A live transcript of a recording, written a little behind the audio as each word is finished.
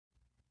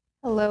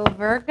Hello,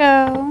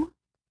 Virgo.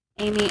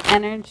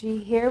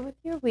 Amyenergy here with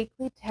your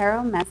weekly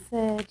tarot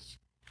message.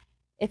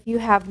 If you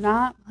have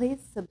not, please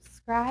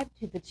subscribe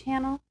to the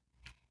channel.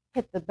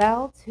 Hit the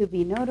bell to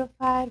be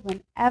notified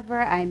whenever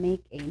I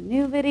make a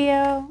new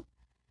video.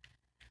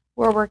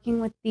 We're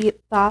working with the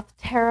Thoth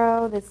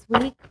Tarot this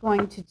week.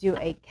 Going to do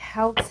a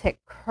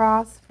Celtic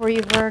cross for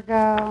you,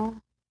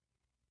 Virgo.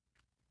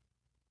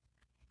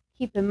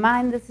 Keep in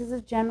mind this is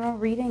a general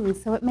reading,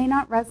 so it may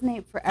not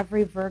resonate for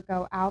every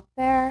Virgo out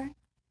there.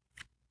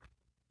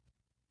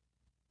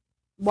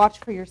 Watch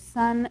for your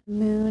sun,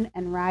 moon,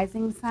 and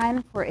rising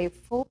sign for a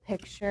full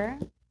picture,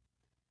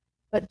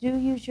 but do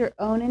use your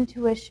own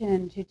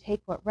intuition to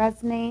take what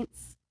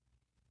resonates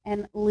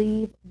and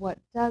leave what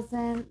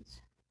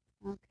doesn't.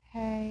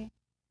 Okay.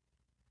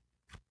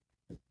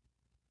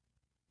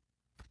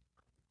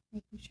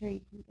 Making sure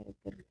you can get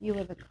a good view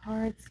of the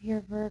cards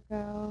here,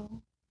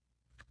 Virgo.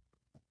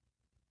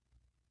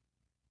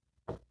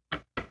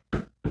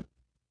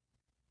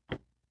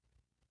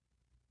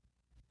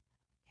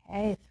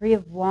 Okay, Three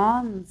of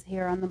Wands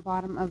here on the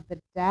bottom of the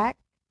deck.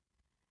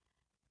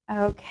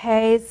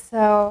 Okay,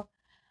 so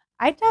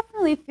I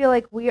definitely feel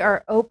like we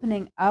are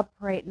opening up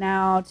right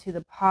now to the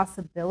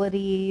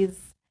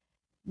possibilities,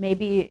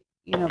 maybe,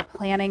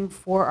 planning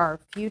for our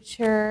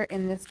future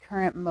in this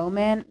current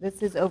moment.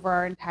 This is over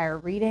our entire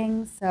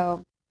reading.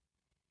 So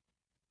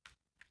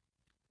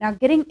now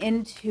getting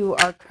into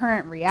our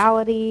current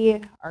reality,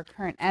 our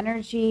current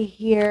energy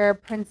here,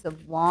 Prince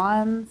of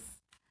Wands.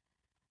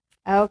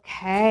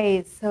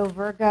 Okay, so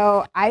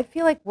Virgo, I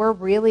feel like we're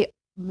really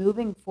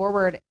moving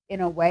forward in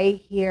a way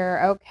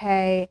here.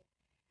 Okay,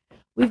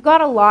 we've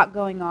got a lot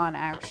going on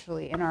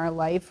actually in our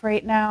life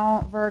right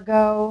now,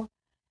 Virgo.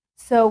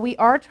 So we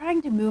are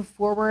trying to move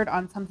forward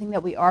on something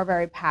that we are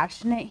very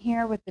passionate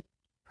here with the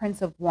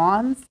Prince of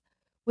Wands.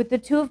 With the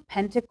Two of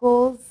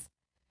Pentacles,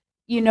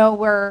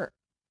 we're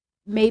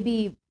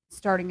maybe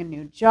starting a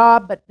new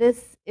job, but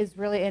this is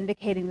really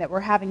indicating that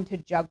we're having to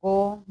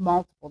juggle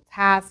multiple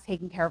tasks,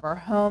 taking care of our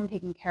home,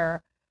 taking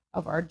care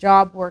of our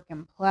job, work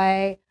and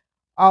play,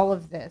 all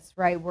of this,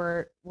 right?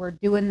 We're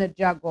doing the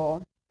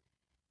juggle.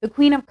 The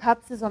Queen of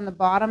Cups is on the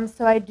bottom,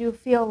 so I do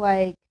feel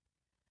like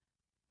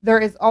there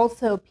is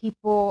also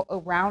people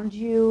around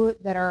you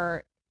that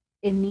are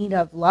in need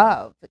of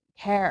love,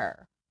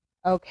 care.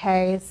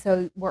 Okay,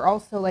 so we're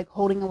also like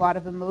holding a lot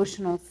of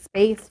emotional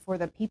space for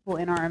the people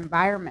in our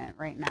environment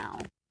right now.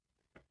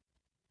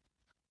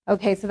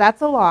 Okay, so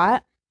that's a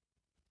lot.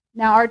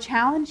 Now our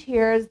challenge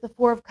here is the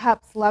Four of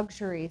Cups,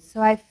 luxury.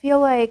 So I feel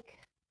like,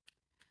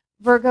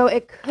 Virgo,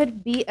 it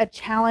could be a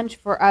challenge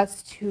for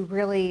us to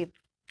really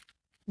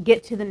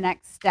get to the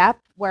next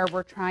step where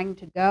we're trying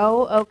to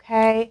go,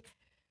 okay?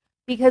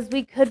 Because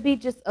we could be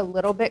just a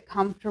little bit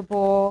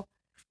comfortable.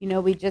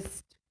 We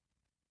just,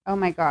 oh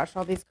my gosh,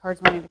 all these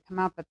cards wanting to come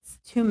out. That's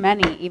too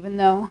many, even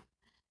though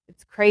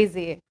it's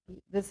crazy.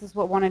 This is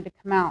what wanted to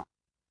come out.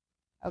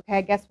 Okay,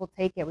 I guess we'll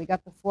take it. We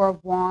got the Four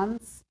of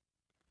Wands,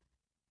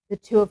 the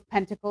Two of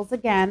Pentacles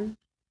again,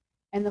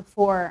 and the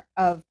Four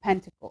of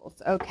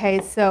Pentacles.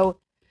 Okay, so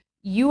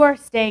you are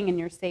staying in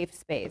your safe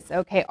space.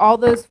 Okay, all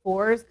those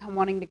fours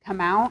wanting to come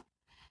out.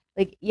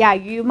 Like, yeah,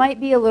 you might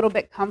be a little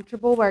bit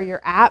comfortable where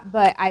you're at,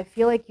 but I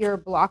feel like you're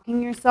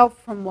blocking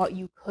yourself from what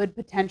you could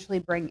potentially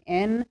bring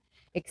in,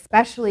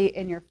 especially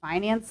in your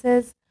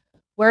finances.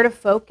 Where to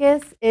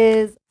focus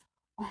is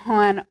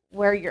on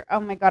where you're, oh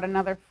my God,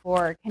 another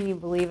four. Can you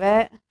believe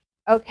it?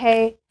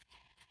 Okay.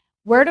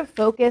 Where to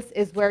focus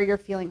is where you're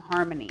feeling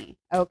harmony.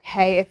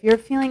 Okay. If you're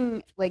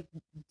feeling like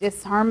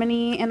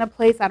disharmony in a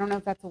place, I don't know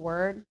if that's a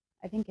word.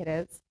 I think it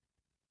is.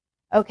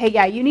 Okay.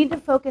 Yeah. You need to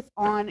focus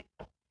on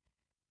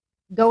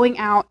going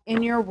out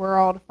in your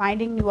world,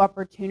 finding new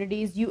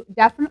opportunities. You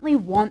definitely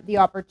want the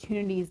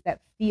opportunities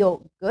that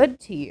feel good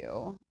to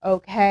you.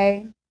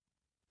 Okay.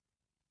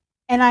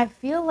 And I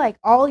feel like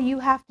all you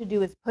have to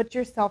do is put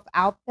yourself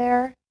out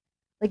there.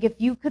 Like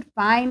if you could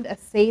find a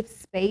safe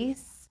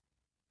space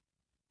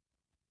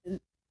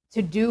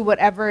to do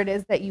whatever it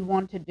is that you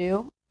want to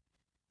do,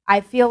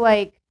 I feel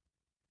like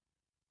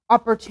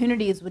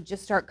opportunities would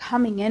just start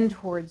coming in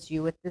towards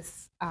you with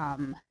this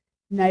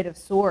Knight of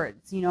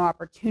Swords,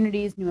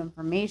 opportunities, new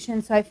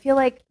information. So I feel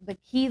like the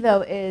key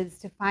though is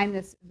to find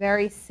this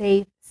very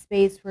safe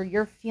space where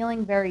you're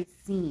feeling very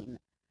seen,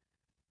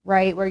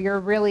 right? Where you're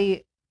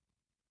really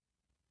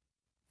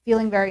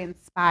feeling very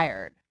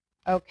inspired.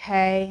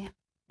 Okay.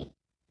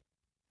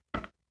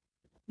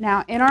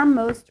 Now, in our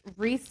most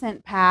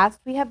recent past,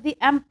 we have the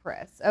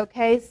Empress.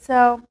 Okay,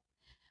 so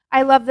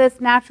I love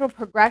this natural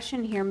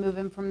progression here,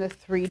 moving from the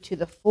 3 to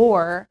the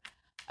 4.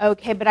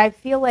 Okay, but I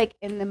feel like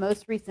in the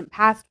most recent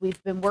past,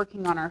 we've been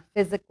working on our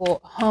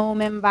physical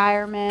home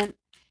environment,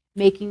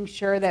 making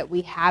sure that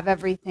we have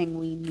everything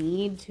we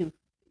need to,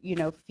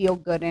 feel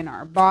good in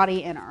our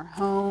body, in our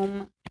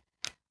home,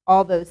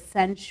 all those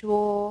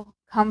sensual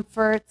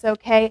comforts.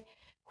 Okay,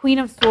 Queen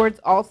of Swords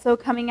also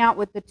coming out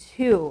with the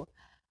Two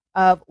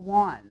of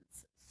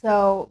Wands.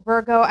 So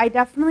Virgo, I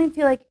definitely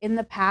feel like in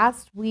the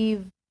past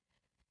we've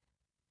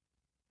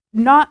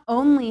not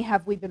only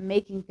have we been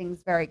making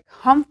things very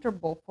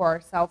comfortable for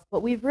ourselves,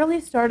 but we've really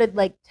started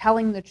like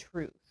telling the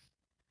truth.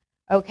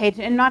 Okay,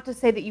 and not to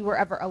say that you were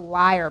ever a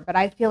liar, but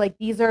I feel like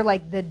these are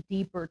like the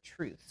deeper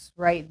truths,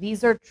 right?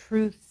 These are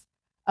truths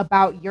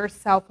about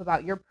yourself,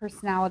 about your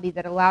personality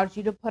that allows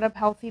you to put up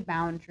healthy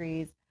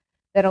boundaries,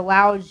 that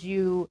allows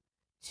you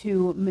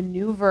to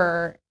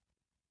maneuver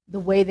the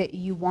way that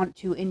you want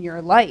to in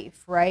your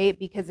life, right?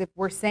 Because if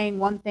we're saying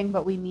one thing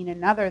but we mean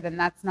another, then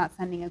that's not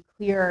sending a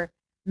clear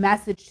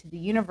message to the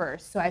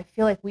universe. So I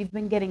feel like we've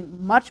been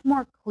getting much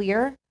more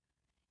clear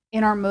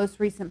in our most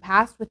recent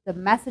past with the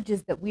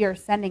messages that we are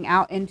sending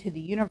out into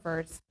the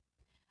universe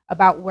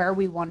about where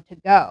we want to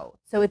go.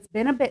 So it's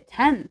been a bit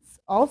tense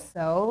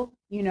also,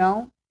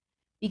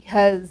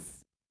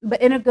 because,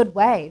 but in a good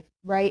way,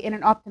 right? In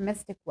an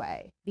optimistic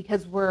way,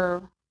 because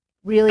we're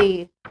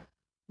really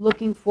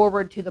looking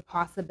forward to the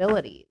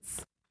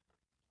possibilities.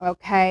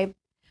 Okay.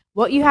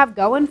 What you have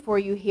going for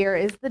you here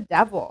is the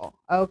devil.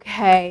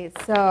 Okay.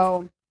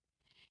 So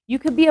you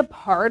could be a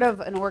part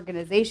of an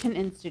organization,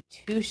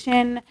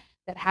 institution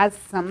that has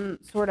some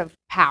sort of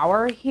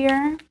power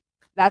here.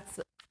 That's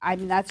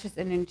just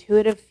an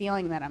intuitive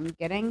feeling that I'm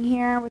getting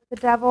here with the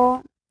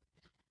devil.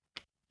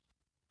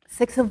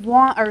 Six of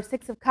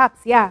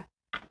Cups, yeah.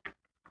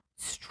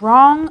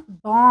 Strong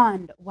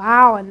bond.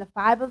 Wow, and the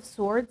Five of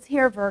Swords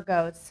here,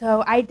 Virgo.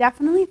 So I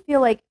definitely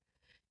feel like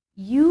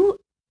you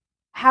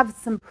have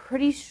some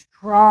pretty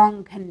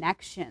strong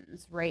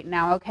connections right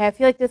now, okay? I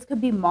feel like this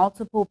could be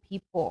multiple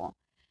people.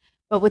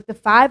 But with the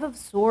Five of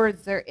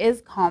Swords, there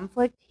is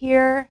conflict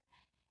here.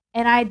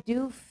 And I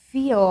do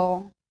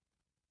feel,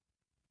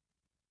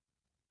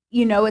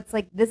 it's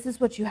like this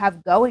is what you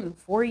have going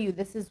for you.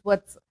 This is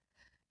what's,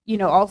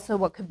 also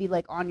what could be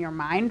like on your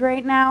mind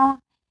right now.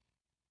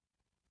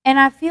 And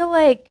I feel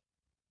like,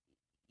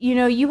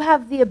 you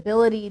have the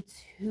ability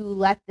to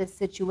let this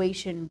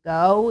situation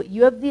go.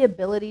 You have the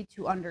ability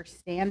to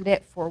understand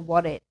it for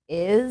what it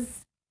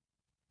is.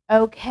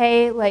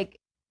 Okay. Like,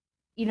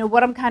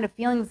 what I'm kind of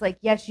feeling is like,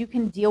 yes, you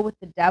can deal with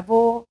the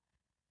devil.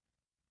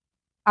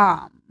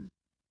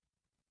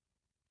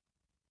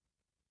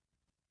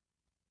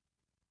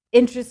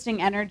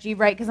 Interesting energy,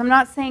 right? Because I'm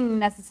not saying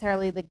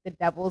necessarily like the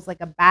devil is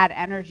like a bad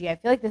energy. I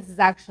feel like this is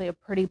actually a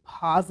pretty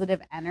positive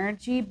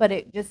energy, but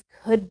it just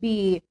could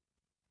be,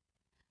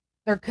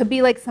 there could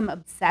be like some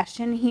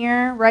obsession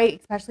here, right?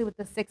 Especially with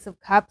the Six of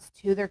Cups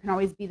too. There can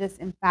always be this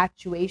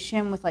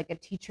infatuation with like a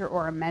teacher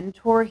or a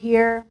mentor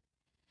here.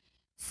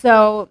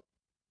 So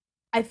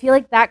I feel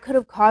like that could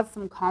have caused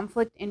some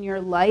conflict in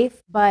your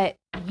life, but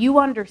you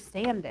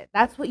understand it.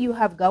 That's what you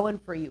have going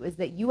for you, is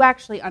that you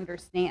actually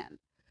understand.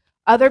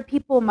 Other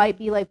people might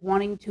be like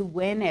wanting to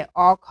win at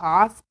all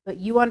costs, but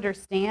you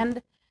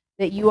understand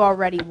that you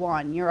already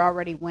won. You're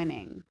already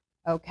winning.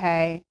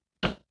 Okay.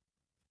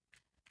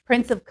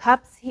 Prince of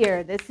Cups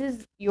here. This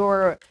is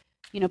your,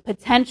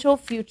 potential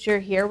future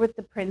here with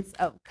the Prince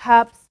of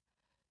Cups.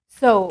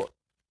 So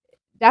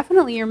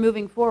definitely you're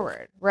moving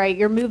forward, right?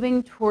 You're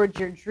moving towards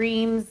your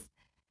dreams.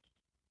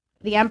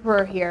 The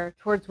Emperor here,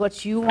 towards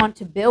what you want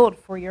to build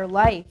for your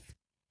life.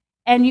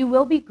 And you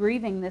will be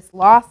grieving this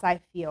loss, I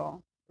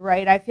feel.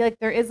 Right? I feel like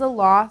there is a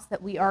loss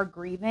that we are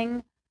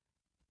grieving,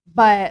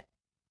 but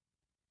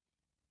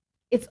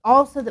it's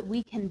also that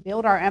we can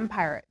build our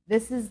empire.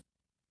 This is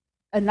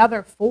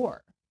another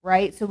 4,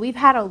 right? So we've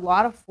had a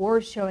lot of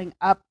 4s showing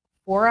up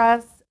for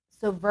us.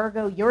 So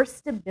Virgo, your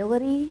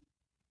stability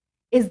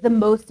is the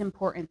most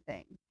important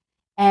thing.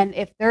 And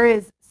if there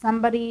is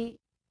somebody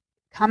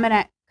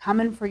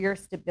coming for your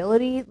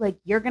stability, like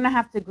you're going to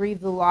have to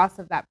grieve the loss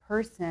of that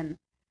person,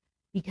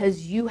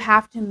 because you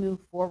have to move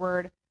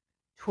forward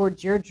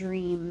towards your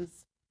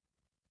dreams,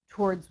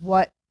 towards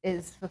what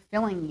is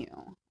fulfilling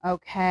you,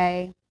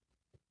 okay?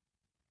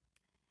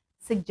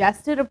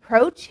 Suggested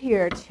approach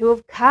here, Two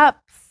of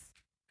Cups.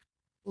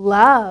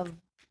 Love,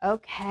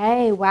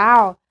 okay,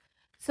 wow.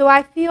 So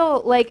I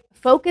feel like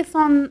focus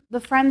on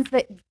the friends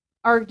that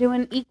are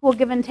doing equal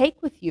give and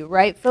take with you,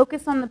 right?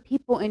 Focus on the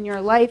people in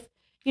your life,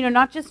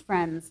 not just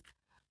friends,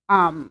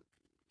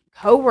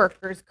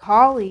 co-workers,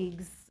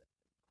 colleagues,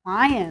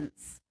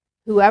 clients,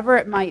 whoever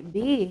it might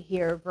be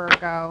here,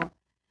 Virgo.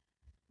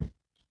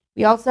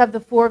 We also have the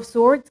Four of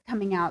Swords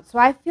coming out. So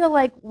I feel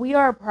like we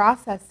are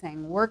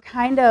processing. We're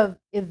kind of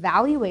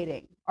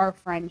evaluating our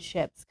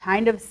friendships,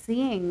 kind of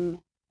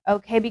seeing,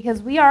 okay,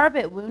 because we are a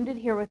bit wounded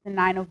here with the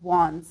Nine of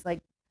Wands.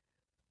 Like,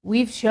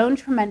 we've shown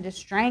tremendous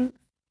strength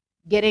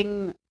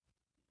getting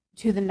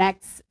to the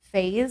next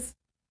phase.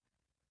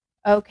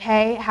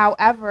 Okay.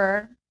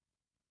 However,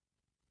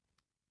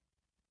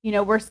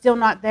 we're still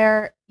not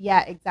there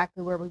yet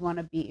exactly where we want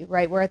to be,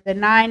 right? We're at the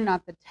 9,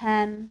 not the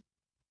 10.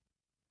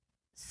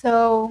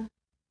 So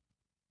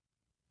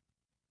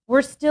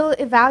we're still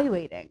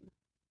evaluating.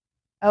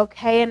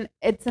 Okay, and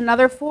it's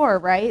another 4,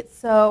 right?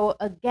 So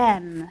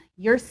again,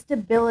 your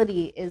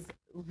stability is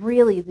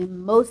really the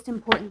most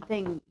important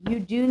thing. You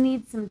do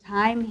need some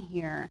time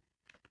here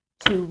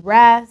to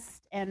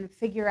rest and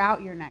figure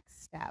out your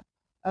next step,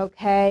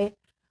 okay?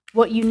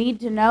 what you need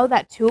to know,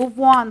 that Two of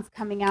Wands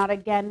coming out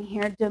again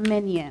here,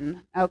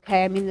 Dominion.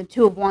 Okay, I mean, the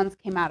Two of Wands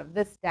came out of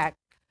this deck.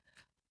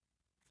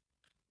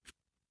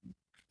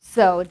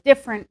 So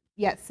different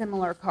yet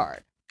similar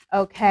card.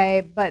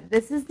 Okay, but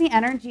this is the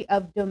energy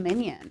of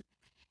Dominion.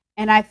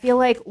 And I feel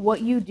like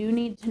what you do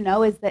need to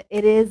know is that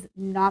it is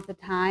not the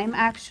time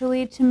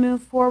actually to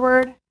move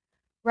forward,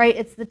 right?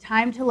 It's the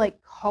time to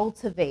like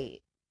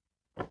cultivate.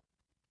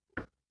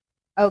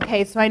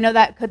 Okay, so I know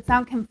that could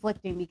sound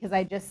conflicting because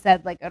I just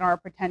said like in our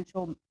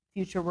potential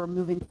future we're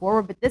moving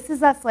forward, but this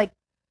is us like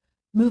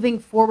moving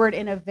forward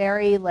in a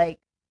very like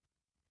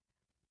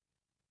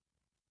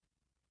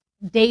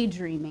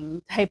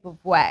daydreaming type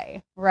of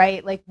way,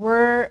 right? Like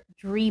we're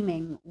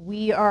dreaming,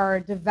 we are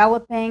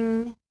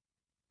developing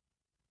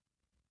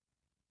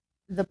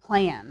the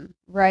plan,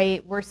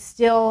 right? We're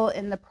still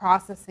in the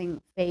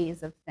processing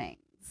phase of things.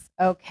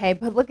 Okay,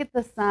 but look at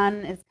the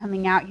sun is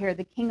coming out here,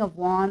 the King of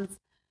Wands.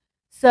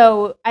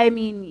 So, I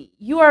mean,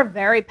 you are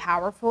very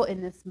powerful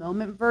in this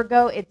moment,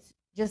 Virgo. It's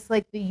just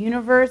like the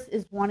universe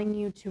is wanting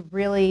you to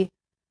really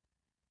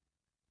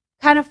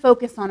kind of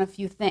focus on a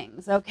few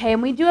things, okay?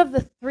 And we do have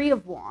the Three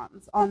of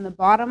Wands on the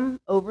bottom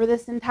over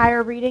this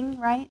entire reading,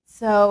 right?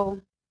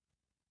 So,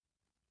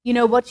 you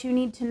know, what you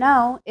need to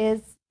know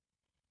is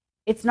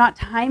it's not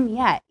time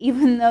yet,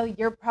 even though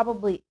you're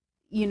probably,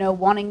 you know,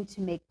 wanting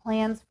to make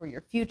plans for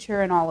your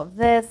future and all of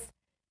this,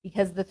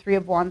 because the Three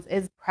of Wands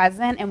is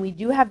present. And we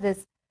do have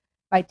this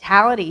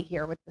vitality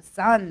here with the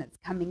sun that's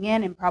coming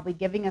in and probably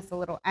giving us a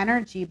little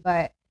energy,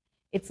 but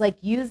it's like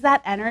use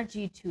that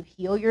energy to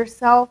heal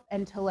yourself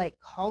and to like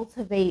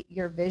cultivate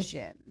your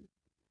vision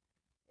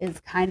is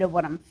kind of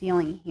what I'm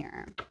feeling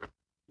here.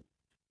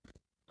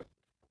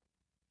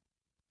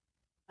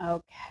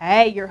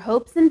 Okay, your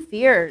hopes and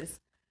fears.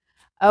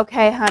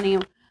 Okay, honey,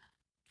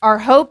 our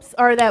hopes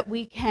are that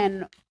we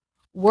can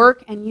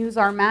work and use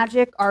our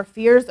magic. Our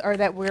fears are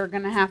that we're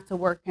going to have to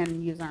work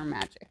and use our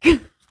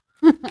magic.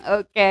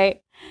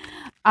 Okay.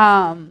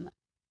 And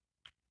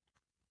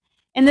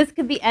this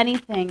could be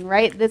anything,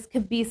 right? This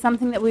could be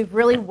something that we've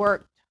really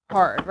worked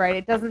hard, right?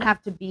 It doesn't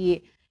have to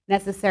be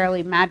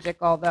necessarily magic,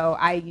 although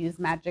I use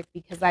magic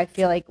because I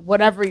feel like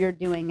whatever you're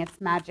doing, it's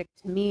magic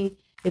to me.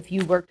 If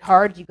you worked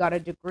hard, you got a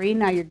degree,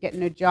 now you're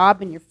getting a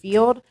job in your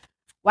field.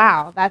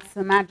 Wow, that's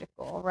the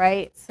magical,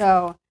 right?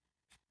 So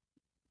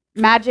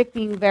magic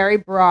being very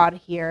broad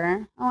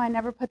here. Oh, I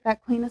never put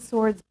that Queen of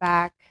Swords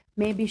back.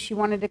 Maybe she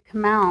wanted to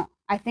come out.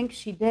 I think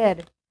she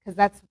did, because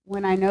that's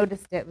when I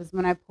noticed it, was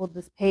when I pulled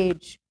this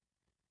page.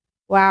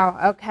 Wow,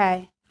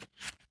 okay.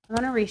 I'm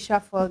going to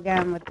reshuffle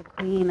again with the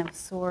Queen of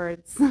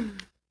Swords.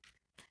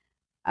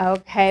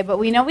 Okay, but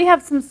we know we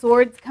have some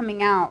swords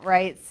coming out,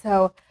 right?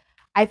 So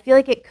I feel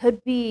like it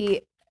could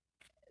be,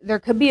 there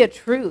could be a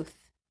truth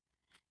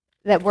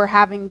that we're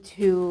having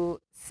to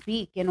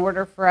speak in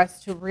order for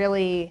us to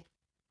really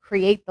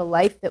create the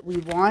life that we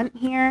want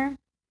here.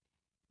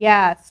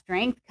 Yeah,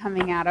 strength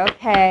coming out.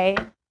 Okay.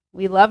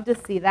 We love to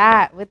see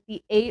that with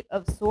the Eight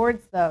of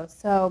Swords, though.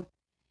 So,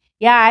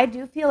 yeah, I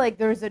do feel like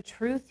there's a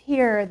truth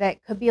here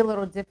that could be a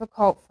little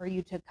difficult for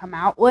you to come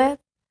out with.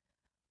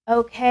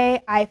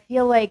 Okay. I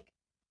feel like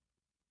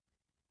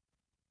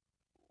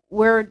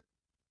we're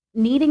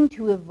needing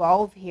to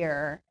evolve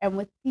here. And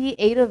with the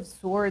Eight of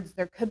Swords,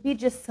 there could be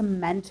just some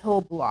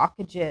mental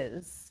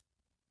blockages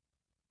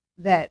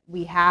that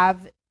we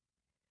have,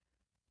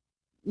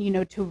 you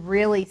know, to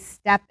really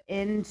step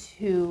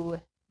into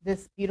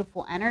this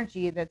beautiful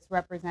energy that's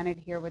represented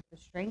here with the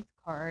Strength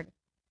card.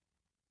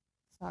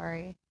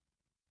 Sorry.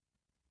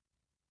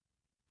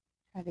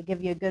 Try to give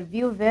you a good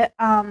view of it.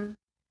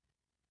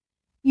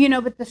 You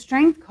know, but the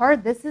Strength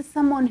card, this is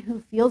someone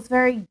who feels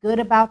very good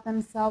about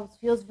themselves,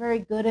 feels very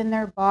good in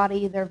their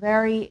body. They're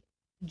very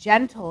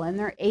gentle, and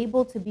they're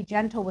able to be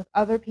gentle with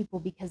other people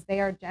because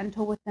they are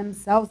gentle with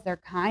themselves. They're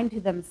kind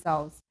to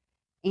themselves.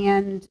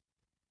 And,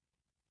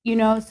 you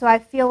know, so I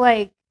feel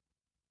like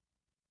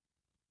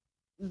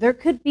there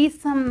could be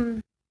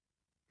some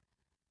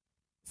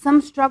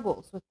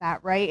struggles with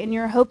that, right? And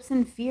your hopes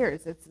and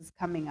fears, this is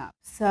coming up.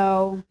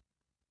 So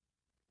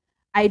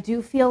I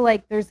do feel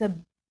like there's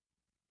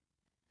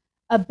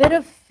a bit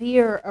of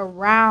fear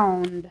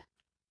around,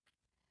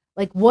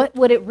 like, what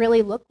would it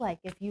really look like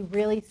if you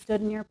really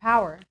stood in your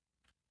power,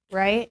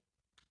 right?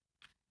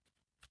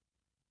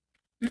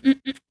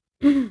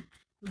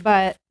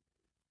 But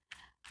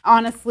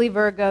honestly,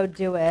 Virgo,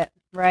 do it,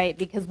 right?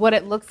 Because what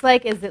it looks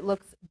like is it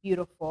looks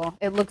beautiful.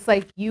 It looks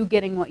like you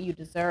getting what you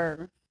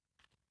deserve.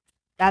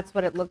 That's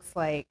what it looks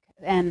like.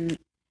 And,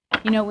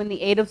 you know, when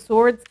the Eight of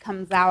Swords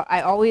comes out,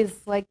 I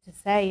always like to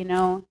say, you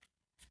know,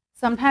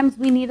 sometimes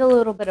we need a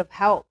little bit of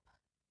help,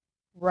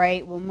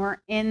 right? When we're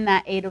in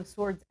that Eight of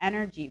Swords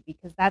energy,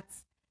 because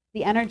that's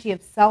the energy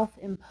of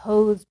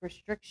self-imposed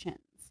restrictions.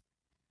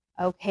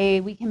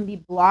 Okay, we can be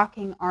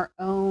blocking our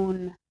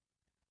own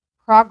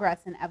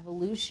progress and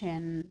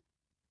evolution.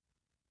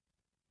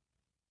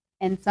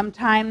 And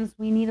sometimes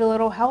we need a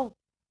little help,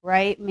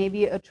 right?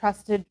 Maybe a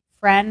trusted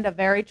friend, a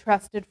very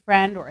trusted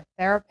friend, or a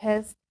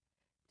therapist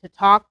to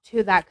talk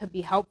to, that could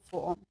be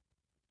helpful.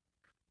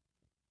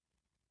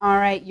 All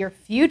right, your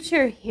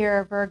future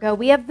here, Virgo.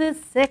 We have the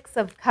Six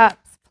of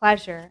Cups,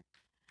 pleasure.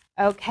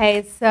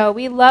 Okay, so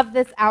we love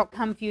this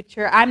outcome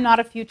future. I'm not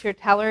a future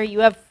teller. You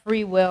have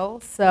free will,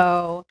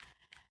 so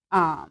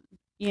um,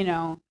 you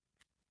know,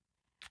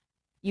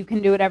 you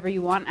can do whatever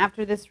you want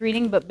after this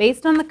reading, but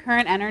based on the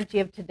current energy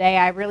of today,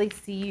 I really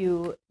see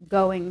you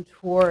going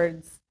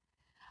towards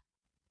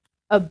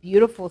a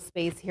beautiful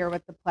space here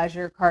with the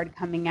pleasure card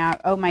coming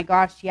out. Oh my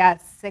gosh,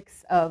 yes,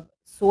 Six of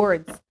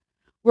Swords.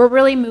 We're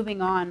really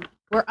moving on.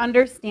 We're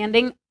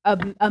understanding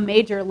a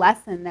major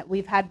lesson that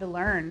we've had to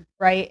learn,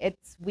 right?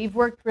 We've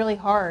worked really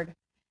hard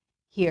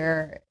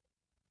here,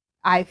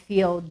 I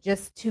feel,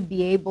 just to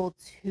be able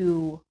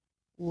to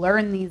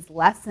learn these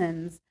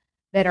lessons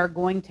that are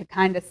going to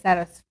kind of set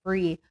us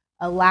free,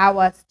 allow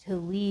us to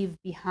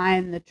leave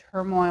behind the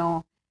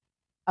turmoil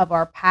of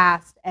our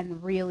past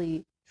and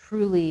really,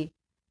 truly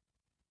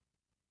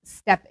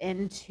step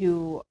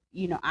into,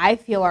 I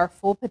feel our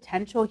full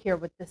potential here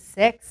with the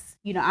six.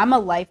 I'm a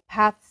life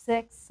path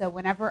six, so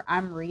whenever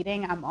I'm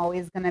reading, I'm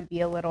always going to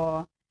be a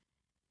little,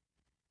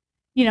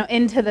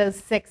 into those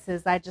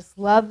sixes. I just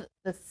love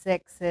the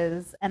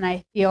sixes, and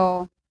I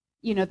feel,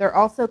 they're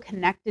also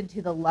connected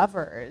to the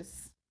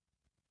lovers.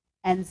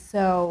 And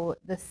so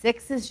the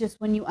six is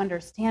just when you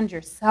understand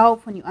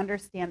yourself, when you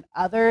understand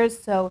others.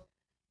 So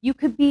you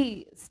could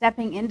be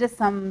stepping into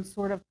some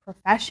sort of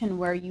profession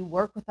where you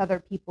work with other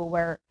people,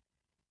 where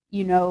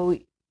you're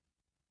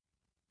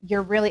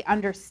really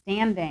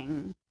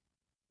understanding.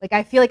 Like,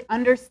 I feel like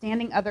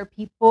understanding other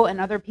people and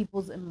other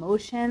people's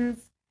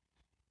emotions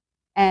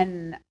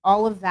and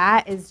all of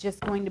that is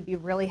just going to be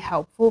really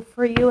helpful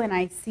for you. And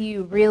I see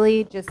you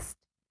really just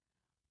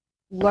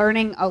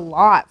learning a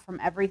lot from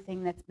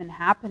everything that's been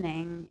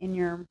happening in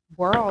your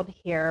world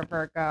here,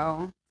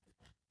 Virgo.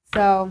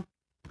 So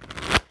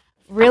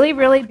really,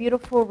 really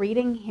beautiful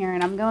reading here.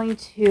 And I'm going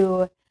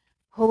to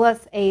pull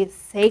us a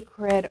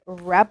Sacred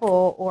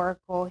Rebel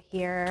Oracle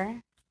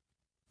here.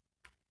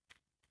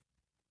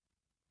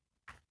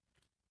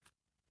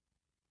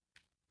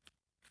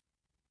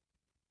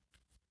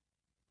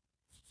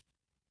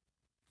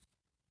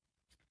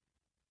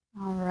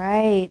 All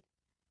right.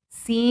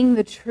 Seeing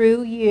the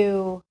true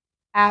you.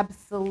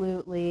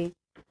 Absolutely.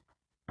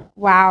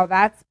 Wow,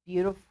 that's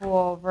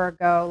beautiful,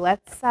 Virgo.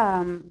 Let's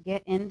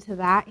get into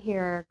that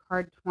here.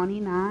 Card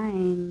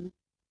 29.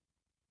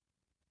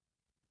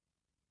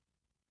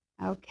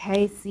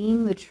 Okay,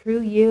 seeing the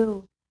true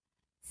you.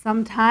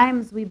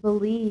 Sometimes we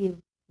believe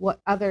what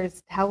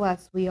others tell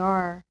us we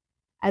are,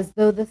 as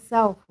though the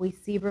self we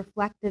see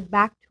reflected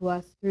back to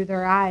us through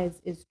their eyes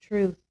is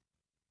truth.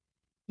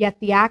 Yet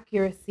the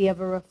accuracy of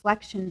a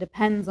reflection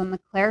depends on the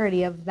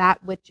clarity of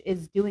that which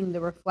is doing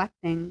the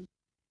reflecting.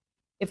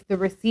 If the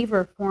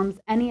receiver forms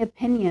any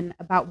opinion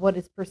about what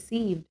is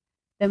perceived,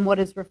 then what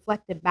is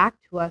reflected back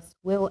to us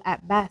will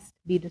at best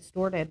be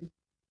distorted.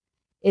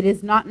 It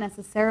is not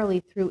necessarily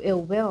through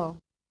ill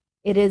will.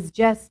 It is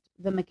just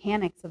the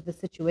mechanics of the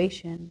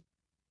situation.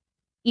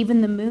 Even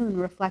the moon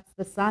reflects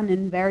the sun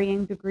in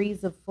varying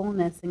degrees of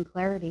fullness and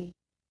clarity.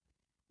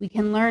 We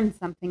can learn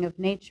something of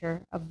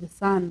nature, of the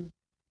sun,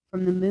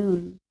 from the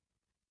moon,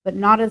 but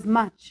not as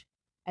much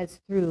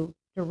as through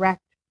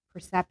direct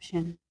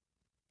perception.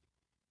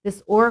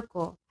 This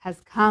oracle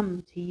has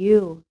come to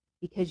you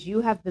because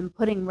you have been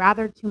putting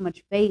rather too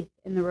much faith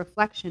in the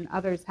reflection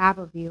others have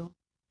of you,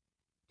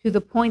 to the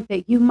point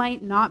that you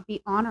might not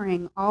be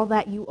honoring all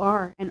that you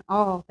are and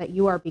all that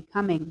you are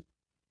becoming,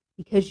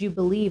 because you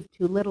believe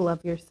too little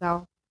of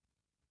yourself.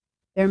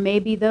 There may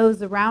be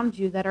those around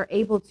you that are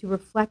able to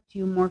reflect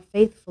you more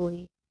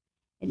faithfully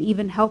and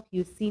even help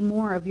you see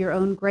more of your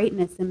own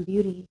greatness and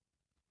beauty.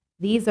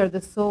 These are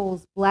the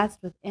souls blessed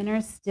with inner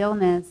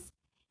stillness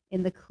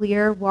in the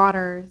clear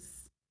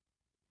waters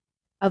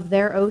of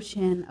their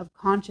ocean of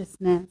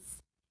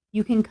consciousness.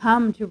 You can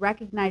come to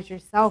recognize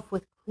yourself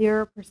with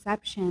clearer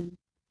perception.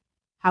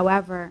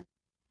 However,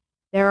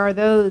 there are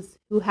those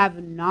who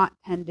have not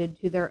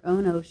tended to their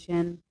own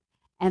ocean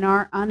and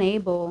are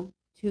unable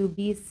to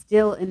be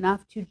still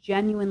enough to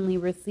genuinely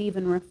receive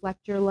and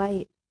reflect your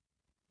light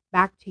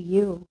back to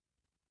you.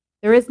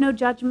 There is no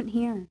judgment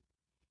here.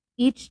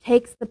 Each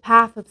takes the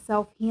path of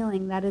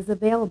self-healing that is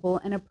available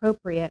and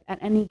appropriate at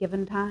any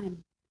given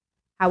time.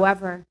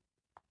 However,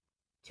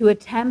 to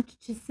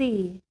attempt to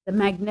see the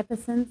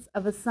magnificence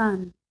of a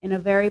sun in a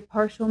very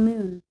partial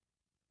moon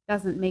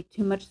doesn't make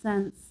too much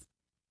sense.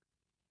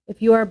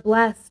 If you are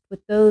blessed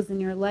with those in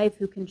your life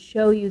who can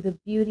show you the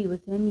beauty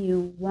within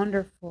you,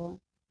 wonderful.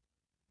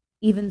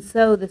 Even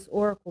so, this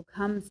oracle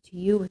comes to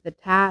you with a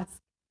task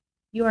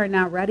you are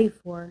now ready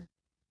for.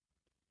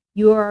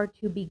 You are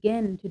to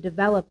begin to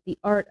develop the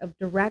art of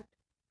direct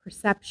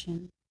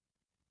perception.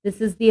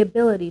 This is the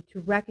ability to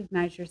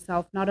recognize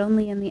yourself not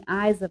only in the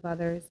eyes of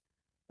others,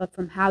 but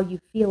from how you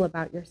feel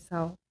about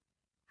yourself,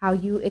 how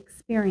you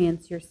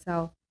experience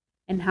yourself,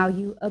 and how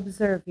you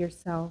observe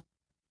yourself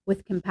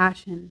with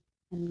compassion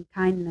and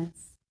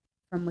kindness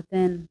from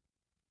within.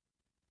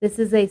 This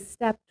is a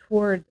step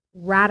toward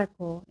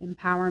radical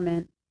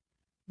empowerment.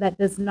 that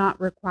does not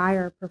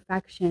require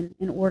perfection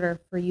in order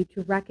for you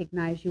to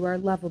recognize you are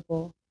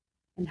lovable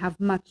and have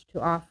much to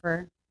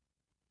offer.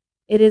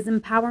 It is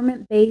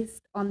empowerment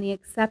based on the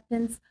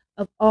acceptance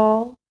of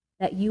all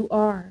that you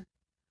are,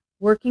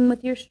 working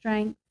with your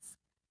strengths,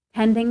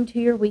 tending to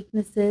your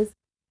weaknesses,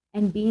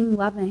 and being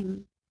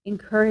loving,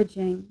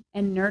 encouraging,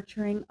 and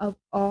nurturing of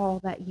all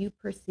that you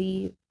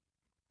perceive.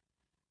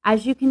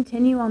 As you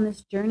continue on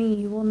this journey,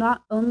 you will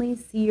not only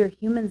see your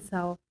human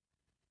self,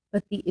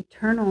 but the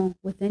eternal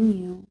within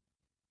you.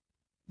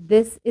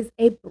 This is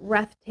a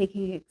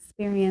breathtaking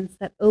experience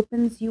that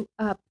opens you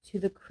up to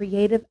the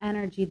creative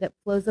energy that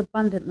flows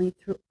abundantly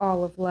through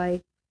all of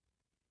life.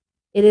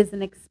 It is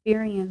an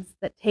experience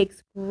that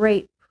takes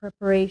great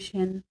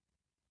preparation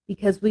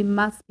because we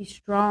must be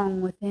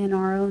strong within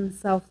our own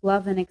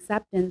self-love and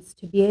acceptance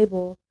to be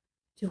able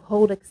to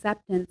hold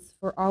acceptance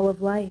for all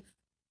of life.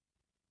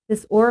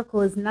 This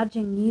oracle is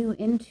nudging you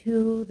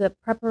into the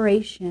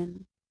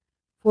preparation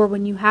for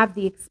when you have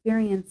the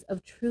experience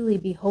of truly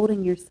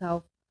beholding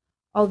yourself.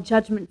 All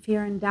judgment,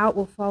 fear, and doubt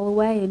will fall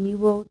away, and you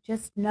will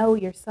just know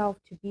yourself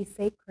to be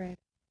sacred.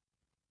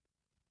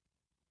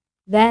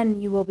 Then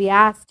you will be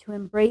asked to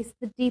embrace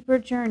the deeper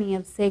journey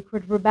of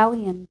sacred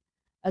rebellion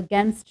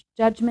against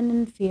judgment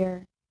and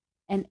fear,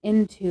 and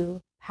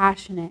into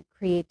passionate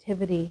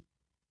creativity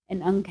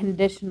and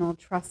unconditional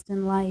trust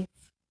in life.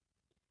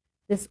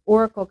 This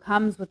oracle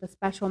comes with a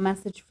special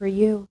message for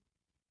you.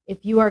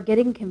 If you are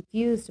getting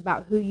confused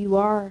about who you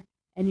are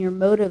and your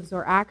motives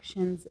or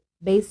actions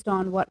based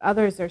on what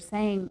others are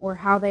saying or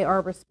how they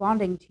are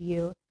responding to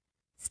you,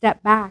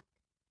 step back.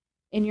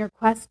 In your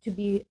quest to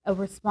be a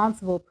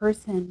responsible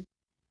person,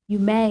 you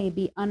may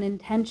be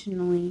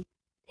unintentionally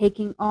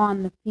taking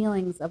on the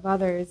feelings of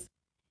others,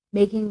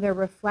 making their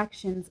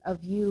reflections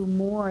of you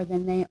more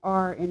than they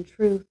are in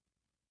truth.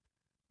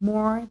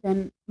 More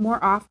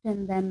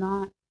often than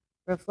not,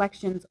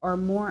 reflections are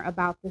more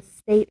about the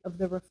state of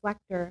the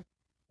reflector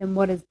than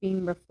what is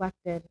being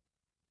reflected.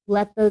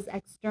 Let those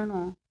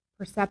external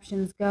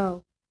perceptions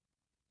go.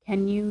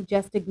 Can you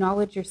just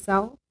acknowledge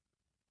yourself?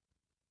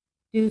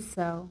 Do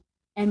so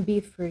and be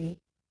free.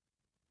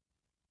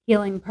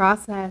 Healing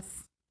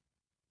process.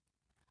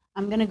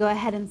 I'm going to go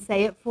ahead and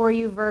say it for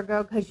you,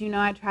 Virgo, because you know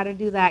I try to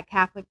do that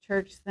Catholic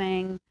Church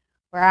thing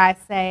where I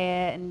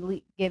say it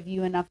and give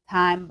you enough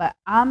time, but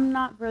I'm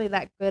not really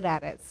that good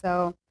at it.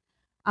 So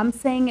I'm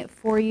saying it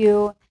for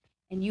you,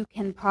 and you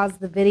can pause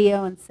the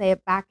video and say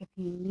it back if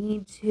you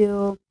need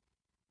to.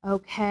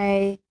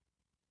 Okay.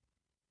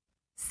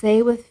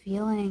 Say with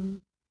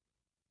feeling.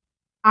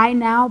 I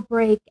now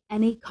break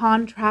any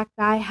contract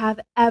I have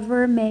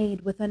ever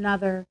made with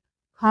another,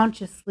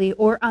 consciously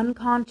or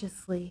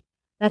unconsciously,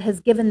 that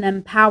has given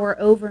them power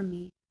over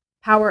me,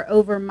 power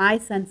over my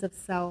sense of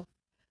self,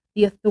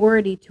 the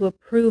authority to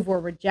approve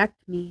or reject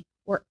me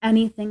or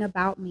anything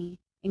about me,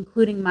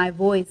 including my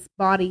voice,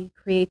 body,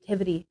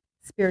 creativity,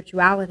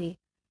 spirituality,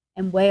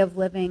 and way of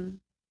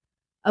living.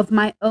 Of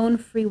my own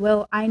free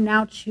will, I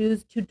now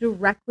choose to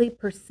directly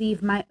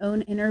perceive my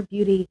own inner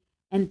beauty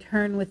and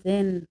turn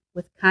within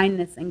with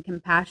kindness and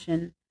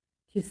compassion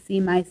to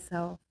see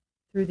myself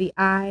through the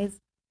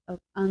eyes of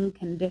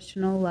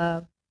unconditional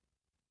love.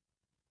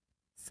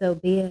 So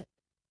be it.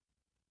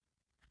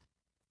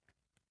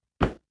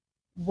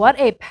 What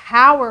a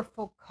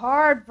powerful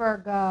card,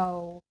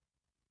 Virgo.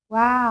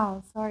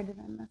 Wow. Sorry, did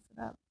I mess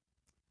it up?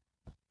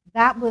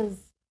 That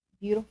was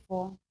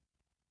beautiful.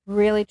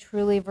 Really,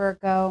 truly,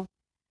 Virgo.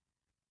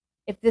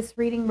 If this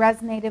reading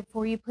resonated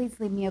for you, please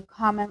leave me a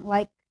comment,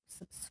 like,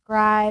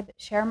 subscribe,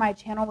 share my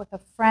channel with a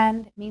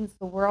friend. It means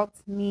the world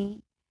to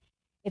me.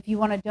 If you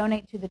want to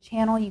donate to the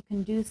channel, you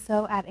can do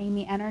so at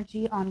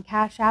amyenergy on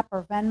Cash App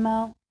or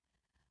Venmo.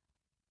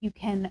 You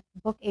can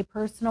book a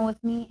personal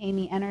with me,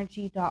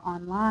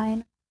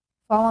 amyenergy.online.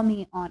 Follow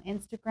me on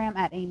Instagram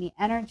at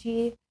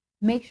amyenergy.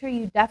 Make sure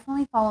you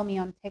definitely follow me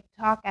on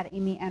TikTok at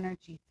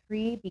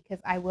amyenergy3 because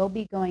I will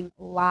be going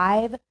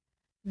live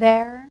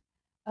there.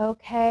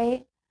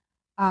 Okay.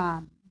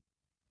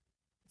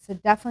 So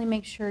definitely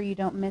make sure you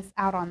don't miss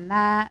out on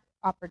that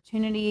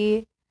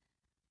opportunity.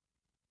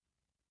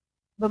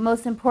 But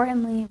most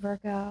importantly,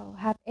 Virgo,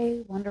 have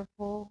a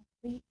wonderful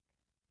week.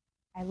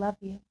 I love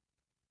you.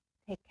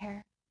 Take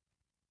care.